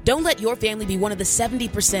 Don't let your family be one of the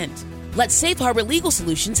 70%. Let Safe Harbor Legal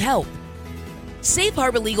Solutions help. Safe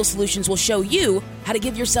Harbor Legal Solutions will show you how to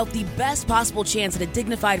give yourself the best possible chance at a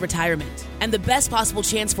dignified retirement and the best possible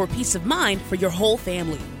chance for peace of mind for your whole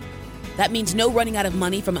family. That means no running out of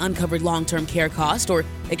money from uncovered long-term care costs or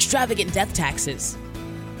extravagant death taxes.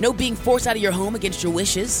 No being forced out of your home against your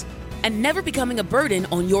wishes, and never becoming a burden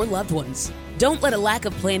on your loved ones. Don't let a lack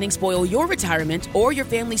of planning spoil your retirement or your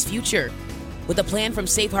family's future. With a plan from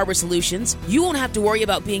Safe Harbor Solutions, you won't have to worry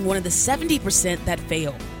about being one of the 70% that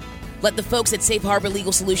fail. Let the folks at Safe Harbor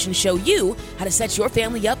Legal Solutions show you how to set your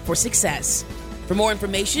family up for success. For more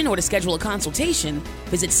information or to schedule a consultation,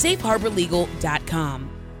 visit safeharborlegal.com.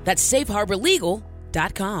 That's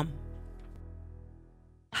safeharborlegal.com.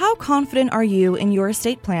 How confident are you in your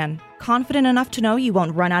estate plan? Confident enough to know you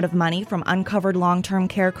won't run out of money from uncovered long-term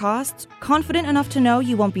care costs? Confident enough to know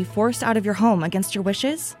you won't be forced out of your home against your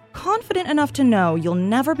wishes? Confident enough to know you'll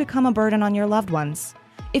never become a burden on your loved ones?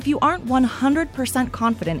 If you aren't 100%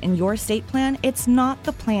 confident in your estate plan, it's not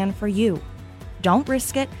the plan for you. Don't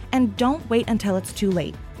risk it, and don't wait until it's too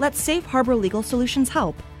late. Let Safe Harbor Legal Solutions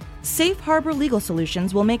help. Safe Harbor Legal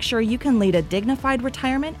Solutions will make sure you can lead a dignified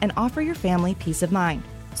retirement and offer your family peace of mind.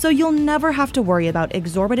 So you'll never have to worry about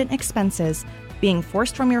exorbitant expenses, being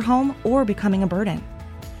forced from your home, or becoming a burden.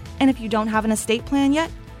 And if you don't have an estate plan yet,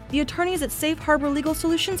 the attorneys at Safe Harbor Legal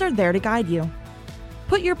Solutions are there to guide you.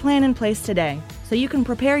 Put your plan in place today so you can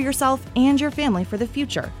prepare yourself and your family for the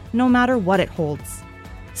future, no matter what it holds.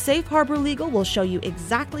 Safe Harbor Legal will show you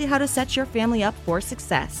exactly how to set your family up for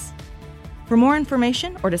success. For more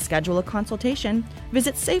information or to schedule a consultation,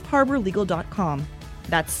 visit safeharborlegal.com.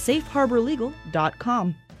 That's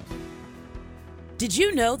safeharborlegal.com. Did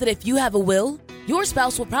you know that if you have a will, your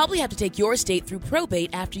spouse will probably have to take your estate through probate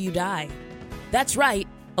after you die? That's right,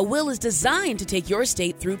 a will is designed to take your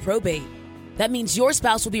estate through probate. That means your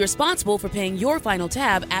spouse will be responsible for paying your final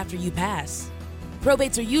tab after you pass.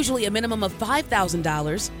 Probates are usually a minimum of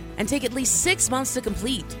 $5,000 and take at least 6 months to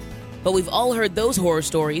complete. But we've all heard those horror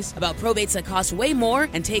stories about probates that cost way more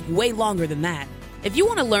and take way longer than that. If you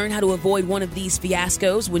want to learn how to avoid one of these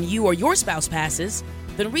fiascos when you or your spouse passes,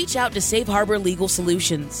 then reach out to Safe Harbor Legal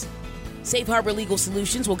Solutions. Safe Harbor Legal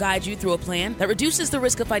Solutions will guide you through a plan that reduces the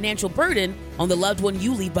risk of financial burden on the loved one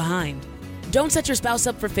you leave behind. Don't set your spouse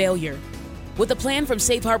up for failure. With a plan from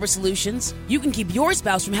Safe Harbor Solutions, you can keep your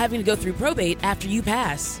spouse from having to go through probate after you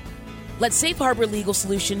pass. Let Safe Harbor Legal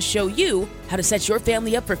Solutions show you how to set your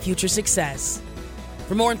family up for future success.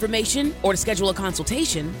 For more information or to schedule a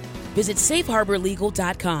consultation, visit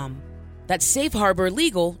safeharborlegal.com. That's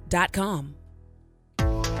safeharborlegal.com.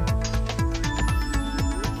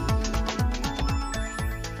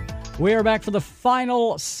 We are back for the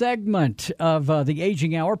final segment of the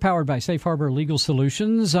Aging Hour, powered by Safe Harbor Legal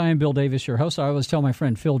Solutions. I am Bill Davis, your host. I always tell my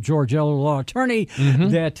friend Phil Georgello, law attorney,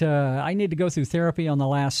 that I need to go through therapy on the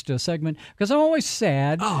last segment because I'm always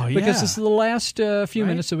sad because it's the last few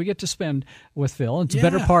minutes that we get to spend with Phil. It's the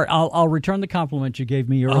better part. I'll return the compliment you gave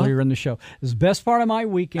me earlier in the show. It's the best part of my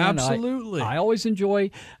weekend. Absolutely. I always enjoy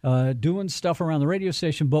doing stuff around the radio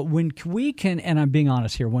station, but when we can, and I'm being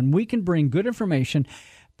honest here, when we can bring good information,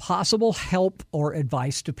 possible help or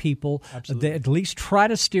advice to people, they at least try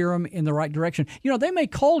to steer them in the right direction. You know, they may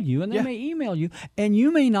call you and they may email you, and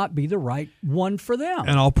you may not be the right one for them.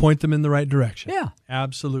 And I'll point them in the right direction. Yeah.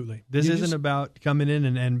 Absolutely. This isn't about coming in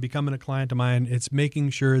and becoming a client of mine. It's making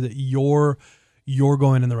sure that you're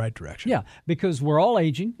going in the right direction. Yeah, because we're all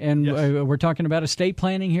aging, and we're talking about estate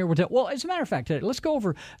planning here. Well, as a matter of fact, let's go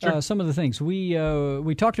over some of the things. We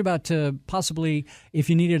talked about possibly if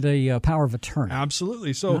you needed a power of attorney.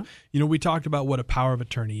 Absolutely. So, we talked about what a power of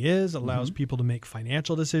attorney is. It allows people to make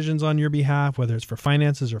financial decisions on your behalf, whether it's for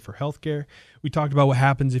finances or for healthcare. We talked about what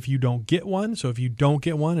happens if you don't get one. So if you don't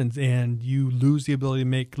get one and you lose the ability to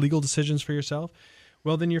make legal decisions for yourself,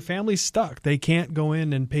 well, then your family's stuck. They can't go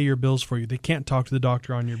in and pay your bills for you. They can't talk to the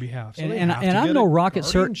doctor on your behalf. So and I'm no rocket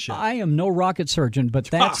surgeon. I am no rocket surgeon, but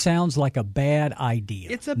that sounds like a bad idea.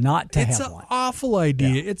 It's an awful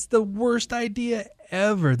idea. Yeah. It's the worst idea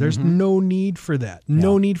ever. There's no need for that.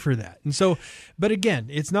 No need for that. And so, but again,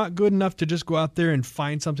 it's not good enough to just go out there and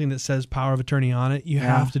find something that says power of attorney on it. You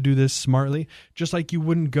have to do this smartly, just like you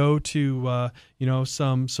wouldn't go to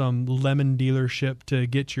some lemon dealership to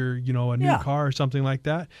get your a new car or something like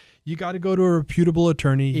that. you got to go to a reputable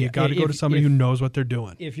attorney. You got to go to somebody who knows what they're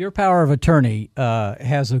doing. If your power of attorney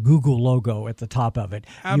has a Google logo at the top of it,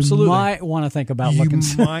 absolutely, you might want to think about looking.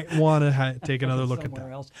 You might want to take another look at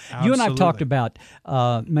that. Else. Absolutely. You and I've talked about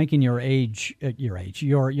making your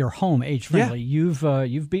home age friendly. Yeah.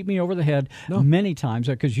 You've beat me over the head many times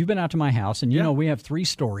because you've been out to my house, and you know we have 3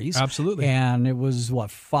 stories. Absolutely. And it was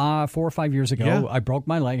 4 or 5 years ago. Yeah. I broke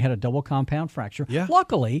my leg, had a double compound fracture. Yeah.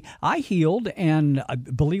 Luckily, I healed, and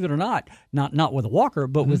believe it or not with a walker,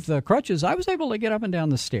 but with crutches, I was able to get up and down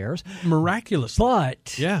the stairs miraculously.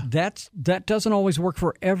 But that doesn't always work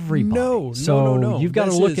for everybody. No. You've got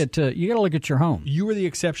to look at your home. You are the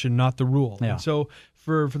exception, not the rule. Yeah. And so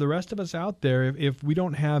for the rest of us out there, if we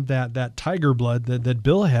don't have that tiger blood that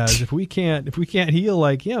Bill has, if we can't heal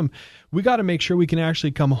like him, we got to make sure we can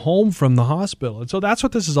actually come home from the hospital. And so that's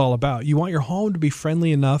what this is all about. You want your home to be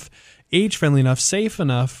friendly enough, age-friendly enough, safe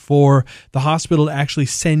enough for the hospital to actually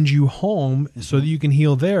send you home so that you can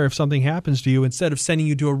heal there if something happens to you, instead of sending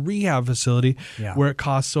you to a rehab facility where it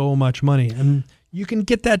costs so much money. And you can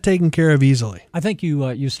get that taken care of easily. I think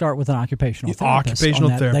you start with an occupational therapist.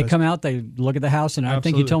 Therapist. They come out, they look at the house, and I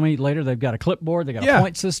think you told me later they've got a clipboard, they got a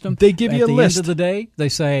point system. They give you a list. At the end of the day, they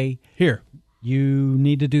say, here, you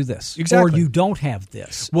need to do this. Exactly. Or you don't have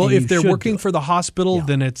this. Well, if they're working for the hospital,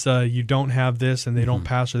 then it's you don't have this and they don't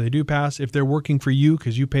pass, or they do pass. If they're working for you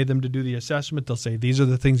because you pay them to do the assessment, they'll say, these are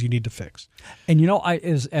the things you need to fix. And,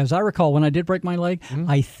 as I recall, when I did break my leg,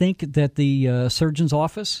 I think that the surgeon's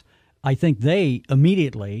office, I think they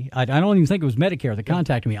immediately, I don't even think it was Medicare that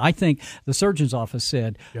contacted me. I think the surgeon's office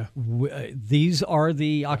said, these are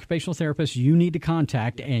the occupational therapists you need to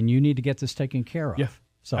contact, and you need to get this taken care of. Yeah.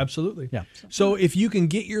 So, absolutely. Yeah. So if you can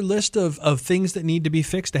get your list of things that need to be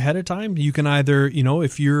fixed ahead of time, you can either,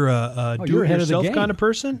 if you're a do-it-yourself kind of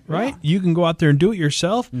person, right? You can go out there and do it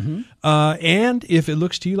yourself. And if it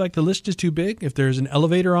looks to you like the list is too big, if there's an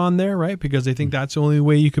elevator on there, right, because they think that's the only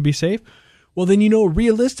way you could be safe, well, then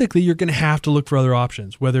realistically you're going to have to look for other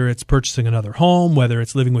options, whether it's purchasing another home, whether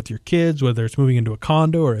it's living with your kids, whether it's moving into a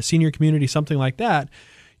condo or a senior community, something like that.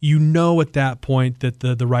 At that point that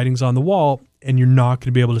the writing's on the wall, and you're not going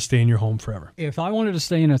to be able to stay in your home forever. If I wanted to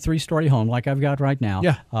stay in a 3-story home like I've got right now,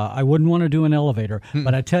 I wouldn't want to do an elevator.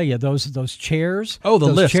 But I tell you, those chairs, the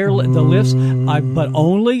lifts, the lifts. But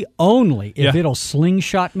only if it'll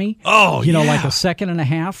slingshot me. Like a second and a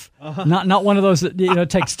half. Not one of those that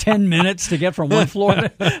takes 10 minutes to get from one floor.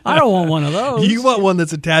 I don't want one of those. You want one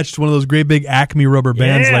that's attached to one of those great big Acme rubber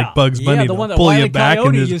bands like Bugs Bunny. The one that pull Wile you back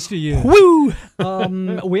Coyote used to use. Woo!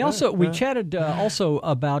 We chatted also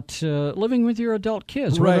about living with your adult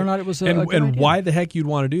kids, right. whether or not it was and why the heck you'd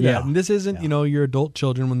want to do that. Yeah. And this isn't, your adult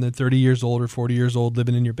children when they're 30 years old or 40 years old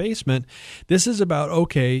living in your basement. This is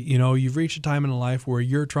about, you've reached a time in life where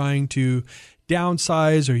you're trying to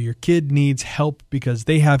downsize, or your kid needs help because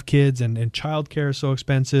they have kids and childcare is so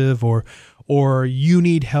expensive, or you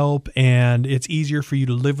need help and it's easier for you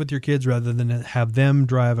to live with your kids rather than have them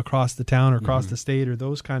drive across the town or across the state or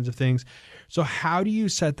those kinds of things. So how do you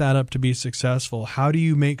set that up to be successful? How do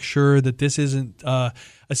you make sure that this isn't a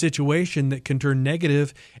situation that can turn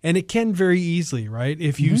negative? And it can very easily, right?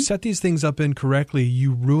 If you set these things up incorrectly,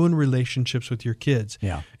 you ruin relationships with your kids.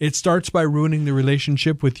 Yeah. It starts by ruining the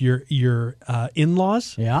relationship with your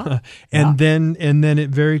in-laws. Yeah. And then it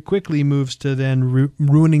very quickly moves to then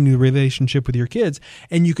ruining the relationship with your kids.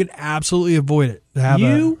 And you can absolutely avoid it.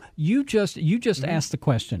 You just asked the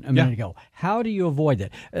question a minute ago. How do you avoid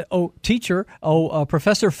that?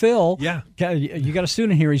 Professor Phil. Yeah. You got a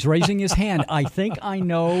student here. He's raising his hand. I think I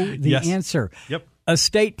know the answer. Yep.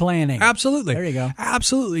 Estate planning. Absolutely. There you go.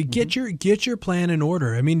 Absolutely. Get your plan in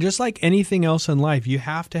order. I mean, just like anything else in life, you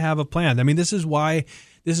have to have a plan. I mean, this is why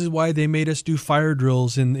they made us do fire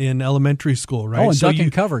drills in elementary school, right? Oh, and duck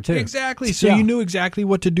and cover, too. Exactly. So you knew exactly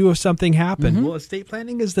what to do if something happened. Well, estate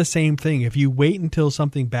planning is the same thing. If you wait until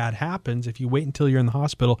something bad happens, if you wait until you're in the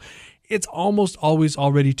hospital, it's almost always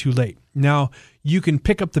already too late. Now, you can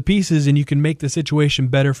pick up the pieces and you can make the situation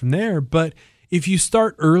better from there, but if you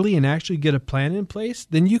start early and actually get a plan in place,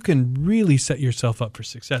 then you can really set yourself up for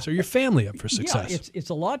success, or your family up for success. Yeah, it's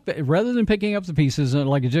a lot rather than picking up the pieces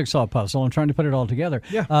like a jigsaw puzzle and trying to put it all together.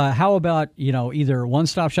 Yeah. How about either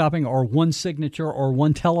one-stop shopping or one signature or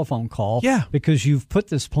one telephone call? Yeah. Because you've put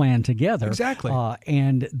this plan together. Exactly.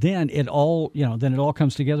 And then it all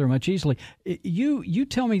comes together much easily. You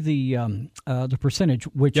tell me the percentage,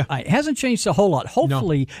 which hasn't changed a whole lot.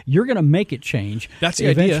 Hopefully, you're going to make it change. That's the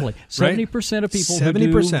eventually. idea, right? 70% of people 70%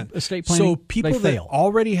 who do estate planning, so people they that fail.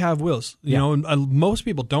 already have wills, you know, most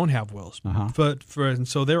people don't have wills, and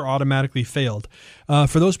so they're automatically failed.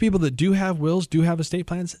 For those people that do have wills, do have estate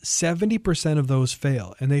plans, 70% of those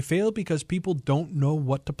fail, and they fail because people don't know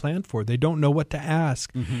what to plan for. They don't know what to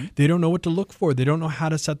ask. They don't know what to look for. They don't know how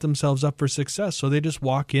to set themselves up for success. So they just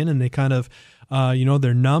walk in and they kind of,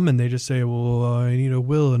 they're numb, and they just say, well, I need a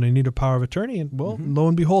will and I need a power of attorney. And well, lo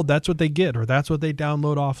and behold, that's what they get, or that's what they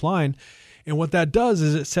download offline. And what that does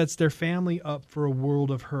is it sets their family up for a world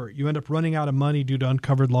of hurt. You end up running out of money due to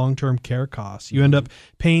uncovered long-term care costs. You end up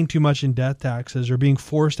paying too much in death taxes, or being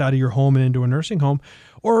forced out of your home and into a nursing home,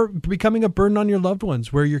 or becoming a burden on your loved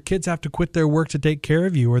ones, where your kids have to quit their work to take care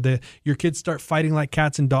of you, or your kids start fighting like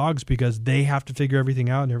cats and dogs because they have to figure everything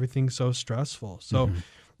out and everything's so stressful. So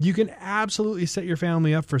you can absolutely set your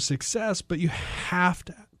family up for success, but you have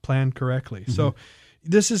to plan correctly. So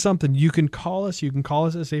this is something you can call us. You can call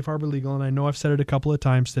us at Safe Harbor Legal, and I know I've said it a couple of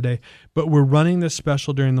times today, but we're running this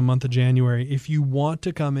special during the month of January. If you want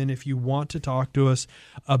to come in, if you want to talk to us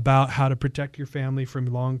about how to protect your family from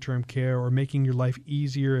long-term care, or making your life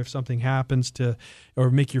easier if something happens or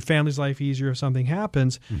make your family's life easier if something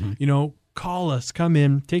happens, call us, come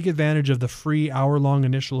in, take advantage of the free hour-long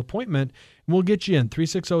initial appointment, and we'll get you in,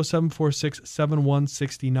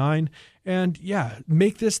 360-746-7169. And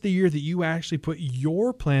make this the year that you actually put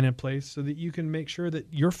your plan in place so that you can make sure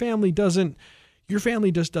that your family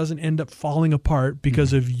just doesn't end up falling apart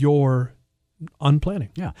because of your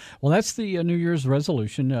unplanning. Yeah. Well, that's the New Year's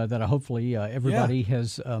resolution that hopefully everybody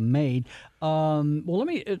has made. Well, let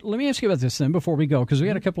me ask you about this then before we go, because we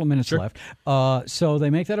got a couple of minutes left. So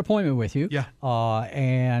they make that appointment with you. Yeah.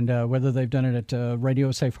 And whether they've done it at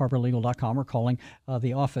radiosafeharborlegal.com or calling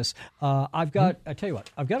the office. I've got, I tell you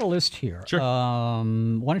what, I've got a list here. Sure.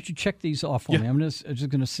 Why don't you check these off for me? I'm just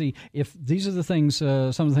going to see if these are the things,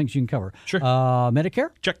 some of the things you can cover. Sure.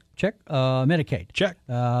 Medicare? Check. Medicaid? Check.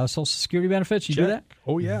 Social Security benefits? You do that?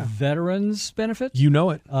 Oh, yeah. Veterans benefits? You know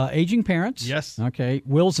it. Aging parents? Yes. Okay.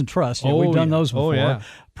 Wills and trusts. We've done those before. Oh, yeah.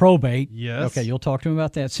 Probate. Yes. Okay, you'll talk to him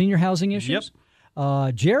about that. Senior housing issues? Yep.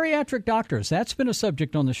 Geriatric doctors. That's been a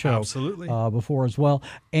subject on the show. Absolutely. Before as well.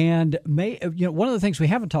 And one of the things we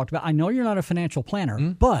haven't talked about, I know you're not a financial planner,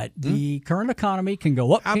 but the current economy can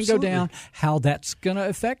go up, can go down, how that's going to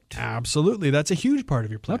affect. Absolutely. That's a huge part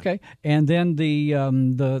of your plan. Okay. And then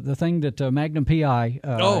the thing that Magnum PI,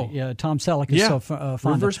 Tom Selleck is so fond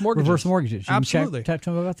reverse mortgages. Reverse mortgages. You Absolutely. Can talk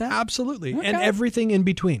to him about that? Absolutely. Okay. And everything in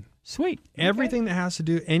between. Sweet. Everything that has to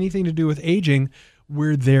do anything to do with aging,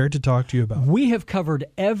 we're there to talk to you about. We have covered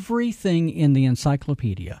everything in the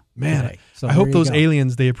encyclopedia. Man, today. So I hope those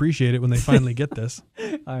aliens, they appreciate it when they finally get this.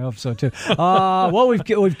 I hope so, too. Well, we've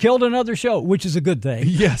killed another show, which is a good thing.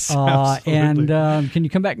 Yes, absolutely. And can you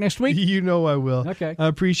come back next week? You know I will. Okay. I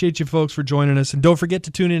appreciate you folks for joining us. And don't forget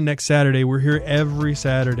to tune in next Saturday. We're here every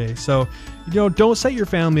Saturday. So, don't set your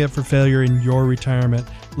family up for failure in your retirement.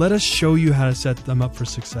 Let us show you how to set them up for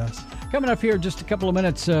success. Coming up here in just a couple of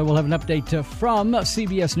minutes, we'll have an update from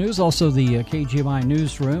CBS News, also the KGMI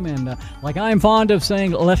newsroom. And like I'm fond of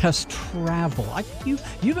saying, let us travel.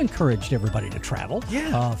 You've encouraged everybody to travel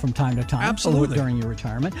from time to time. Absolutely. During your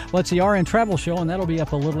retirement. Well, it's the RN Travel Show, and that'll be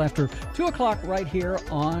up a little after 2 o'clock right here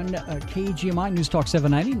on KGMI News Talk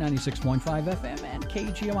 790, 96.5 FM, and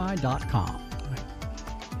KGMI.com.